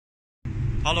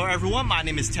Hello everyone, my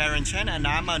name is Taron Cheng and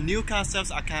I'm a new car sales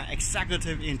account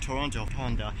executive in Toronto,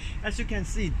 Honda. As you can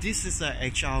see, this is a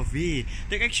HRV.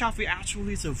 The HRV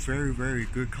actually is a very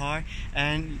good car,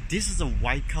 and this is a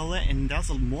white color and there's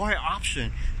a more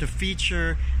option. The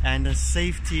feature and the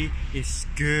safety is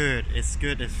good. It's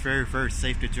good, it's very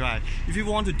safe to drive. If you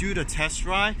want to do the test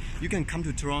drive, you can come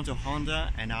to Toronto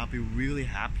Honda and I'll be really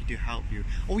happy to help you.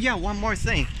 Oh yeah, one more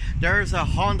thing. There is a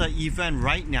Honda event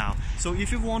right now. So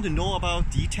if you want to know about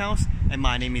details, and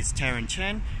my name is Taron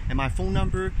Cheng and my phone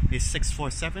number is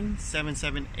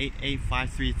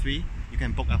 647-778-8533. You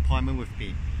can book an appointment with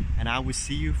me and I will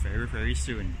see you very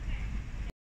soon.